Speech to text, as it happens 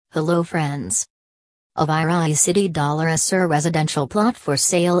Hello friends. Avirai City Dholera Sur residential plot for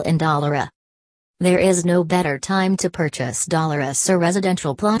sale in Dholera. There is no better time to purchase Dholera Sur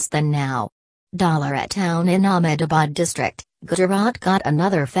residential plots than now. Dholera town in Ahmedabad district, Gujarat got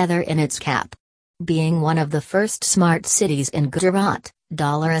another feather in its cap. Being one of the first smart cities in Gujarat,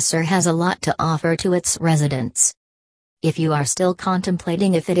 Dholera Sur has a lot to offer to its residents. If you are still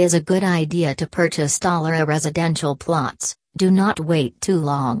contemplating if it is a good idea to purchase Dholera residential plots, do not wait too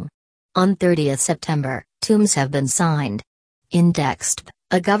long. On 30th September, terms have been signed. Indexed,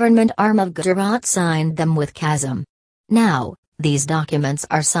 a government arm of Gujarat signed them with Kazam. Now, these documents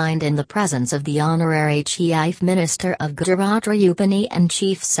are signed in the presence of the Honorary Chief Minister of Gujarat Rupani and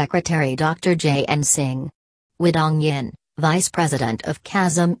Chief Secretary Dr. J.N. Singh. Widong Yin, Vice President of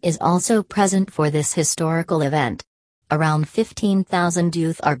Kazam, is also present for this historical event. Around 15,000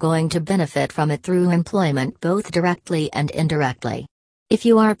 youth are going to benefit from it through employment both directly and indirectly. If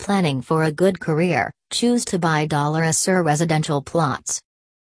you are planning for a good career, choose to buy Dholera Sur residential plots.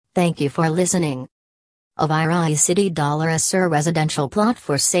 Thank you for listening. Avirai City Dholera Sur residential plot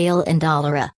for sale in Dholera.